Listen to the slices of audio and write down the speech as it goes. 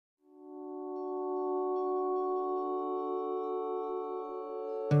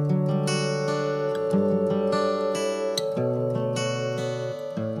Welcome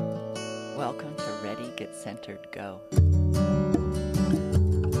to Ready, Get Centered, Go.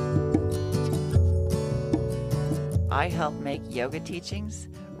 I help make yoga teachings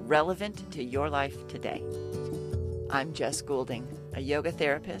relevant to your life today. I'm Jess Goulding, a yoga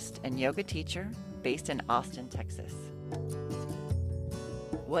therapist and yoga teacher based in Austin, Texas.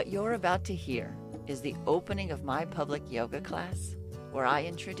 What you're about to hear is the opening of my public yoga class, where I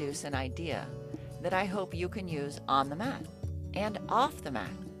introduce an idea that I hope you can use on the mat and off the mat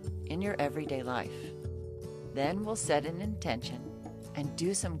in your everyday life. Then we'll set an intention and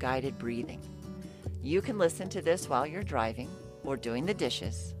do some guided breathing. You can listen to this while you're driving or doing the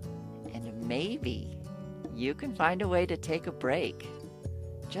dishes, and maybe you can find a way to take a break.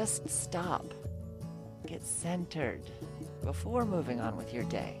 Just stop, get centered before moving on with your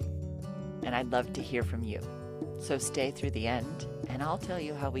day. And I'd love to hear from you. So stay through the end, and I'll tell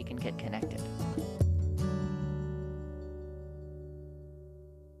you how we can get connected.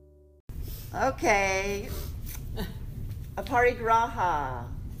 Okay, Aparigraha.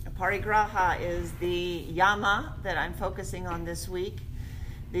 Aparigraha is the yama that I'm focusing on this week.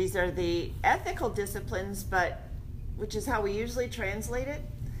 These are the ethical disciplines, which is how we usually translate it.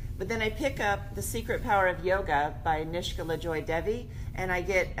 But then I pick up The Secret Power of Yoga by Nishkala Joy Devi, and I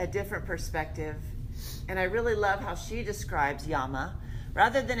get a different perspective. And I really love how she describes yama.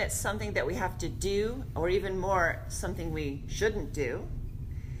 Rather than it's something that we have to do, or even more, something we shouldn't do,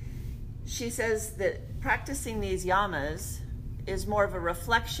 she says that practicing these yamas is more of a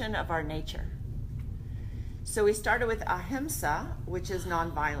reflection of our nature. So we started with ahimsa, which is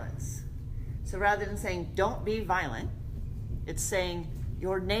nonviolence. So rather than saying don't be violent, it's saying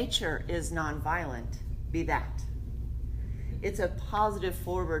your nature is nonviolent, be that. It's a positive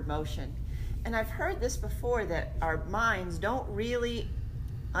forward motion. And I've heard this before, that our minds don't really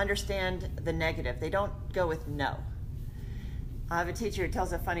understand the negative. They don't go with no. I have a teacher who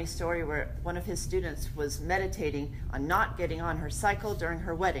tells a funny story where one of his students was meditating on not getting on her cycle during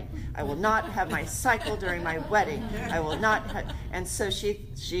her wedding. I will not have my cycle during my wedding. I will not. And so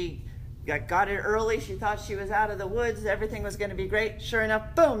she got it early. She thought she was out of the woods. Everything was going to be great. Sure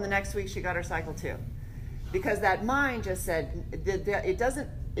enough, boom, the next week she got her cycle too. Because that mind just said,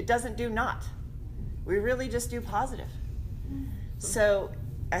 it doesn't do not. We really just do positive. So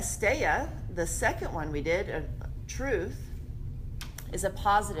asteya, the second one we did, truth, is a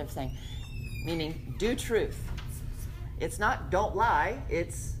positive thing, meaning do truth. It's not don't lie,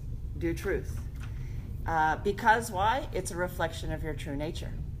 it's do truth. Because why? It's a reflection of your true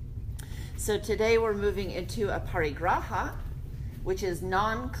nature. So today we're moving into aparigraha, which is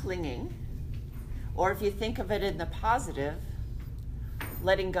non-clinging, or if you think of it in the positive,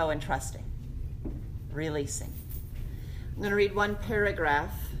 letting go and trusting, releasing. I'm going to read one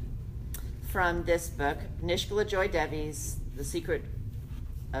paragraph from this book, Nishkala Joy Devi's The Secret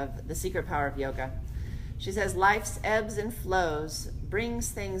Power of Yoga. She says, life's ebbs and flows brings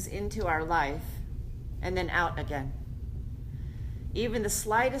things into our life and then out again. Even the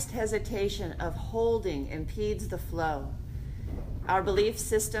slightest hesitation of holding impedes the flow. Our belief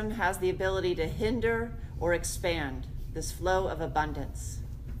system has the ability to hinder or expand this flow of abundance.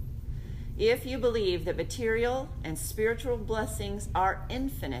 If you believe that material and spiritual blessings are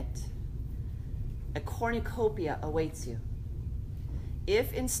infinite, a cornucopia awaits you.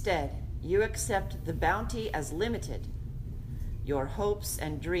 If instead you accept the bounty as limited, your hopes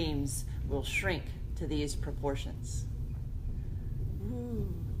and dreams will shrink to these proportions.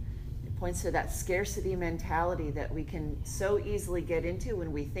 Ooh. It points to that scarcity mentality that we can so easily get into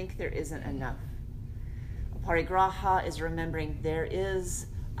when we think there isn't enough. Aparigraha is remembering there is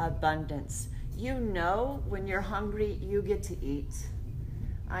abundance. You know when you're hungry, you get to eat.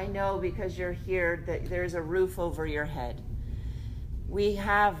 I know because you're here that there's a roof over your head. We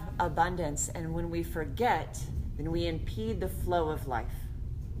have abundance, and when we forget, then we impede the flow of life.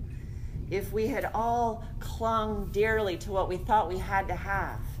 If we had all clung dearly to what we thought we had to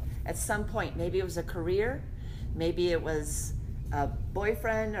have at some point, maybe it was a career, maybe it was a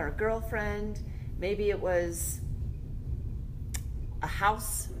boyfriend or a girlfriend, maybe it was a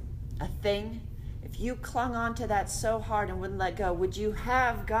house, a thing. If you clung on to that so hard and wouldn't let go, would you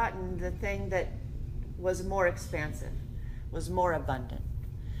have gotten the thing that was more expansive, was more abundant?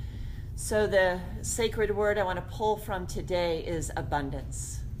 So the sacred word I want to pull from today is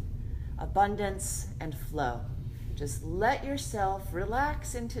abundance. Abundance and flow. Just let yourself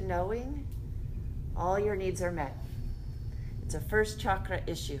relax into knowing all your needs are met. It's a first chakra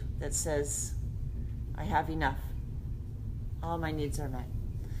issue that says, I have enough. All my needs are met.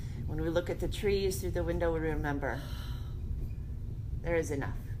 When we look at the trees through the window, we remember There is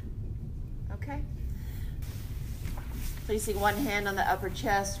enough. Okay? Placing one hand on the upper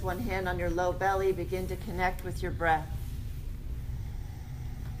chest, one hand on your low belly, begin to connect with your breath.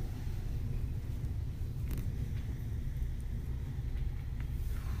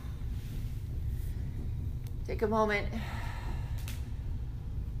 Take a moment.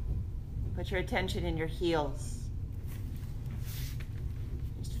 Put your attention in your heels.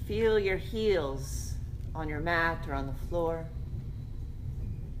 Just feel your heels on your mat or on the floor.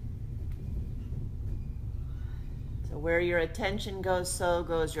 So where your attention goes, so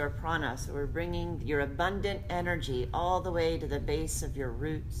goes your prana. So we're bringing your abundant energy all the way to the base of your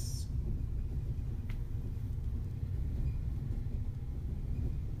roots.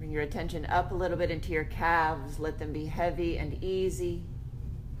 Bring your attention up a little bit into your calves. Let them be heavy and easy.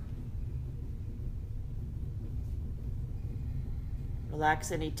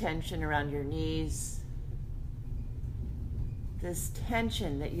 Relax any tension around your knees. This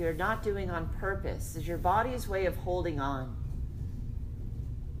tension that you're not doing on purpose is your body's way of holding on.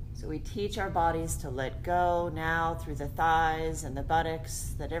 So we teach our bodies to let go now through the thighs and the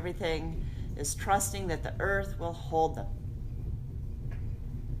buttocks, that everything is trusting that the earth will hold them.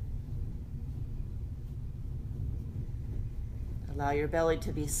 Allow your belly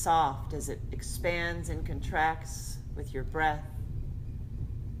to be soft as it expands and contracts with your breath.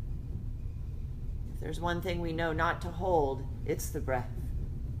 If there's one thing we know not to hold, it's the breath.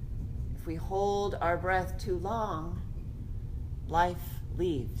 If we hold our breath too long, life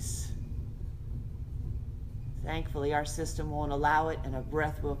leaves. Thankfully, our system won't allow it, and a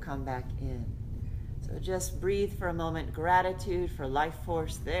breath will come back in. So just breathe for a moment, gratitude for life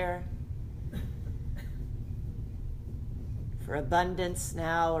force there. For abundance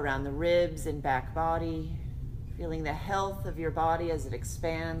now around the ribs and back body, feeling the health of your body as it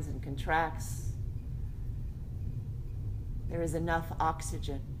expands and contracts. There is enough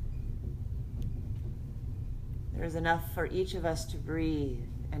oxygen. There is enough for each of us to breathe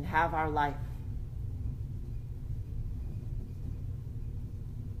and have our life.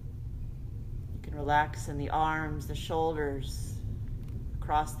 You can relax in the arms, the shoulders,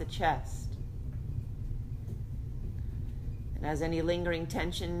 across the chest. And as any lingering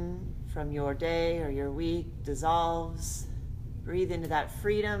tension from your day or your week dissolves, breathe into that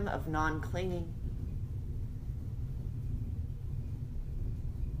freedom of non-clinging.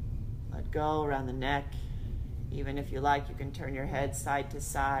 Let go around the neck. Even if you like, you can turn your head side to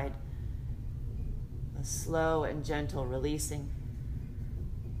side. A slow and gentle releasing.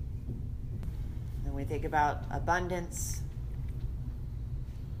 Then we think about abundance.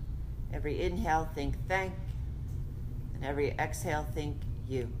 Every inhale, think thank. And every exhale, think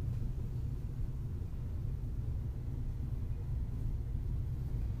you.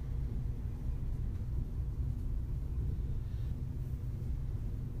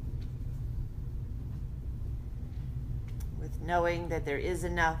 Knowing that there is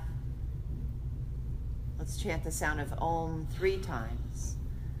enough, let's chant the sound of Om 3 times,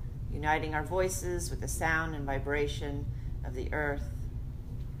 uniting our voices with the sound and vibration of the earth.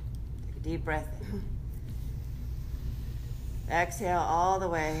 Take a deep breath in. Exhale all the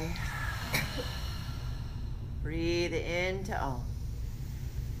way. Breathe into Om.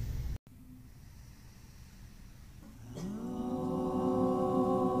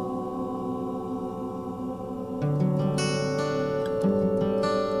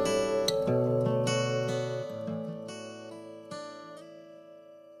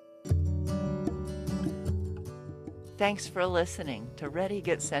 Thanks for listening to Ready,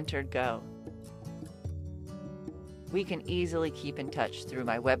 Get Centered, Go. We can easily keep in touch through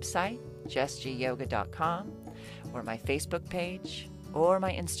my website, jessgyoga.com, or my Facebook page, or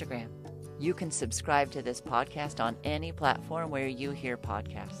my Instagram. You can subscribe to this podcast on any platform where you hear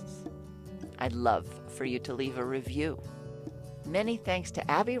podcasts. I'd love for you to leave a review. Many thanks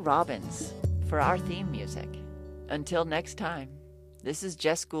to Abby Robbins for our theme music. Until next time, this is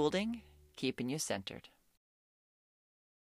Jess Goulding, keeping you centered.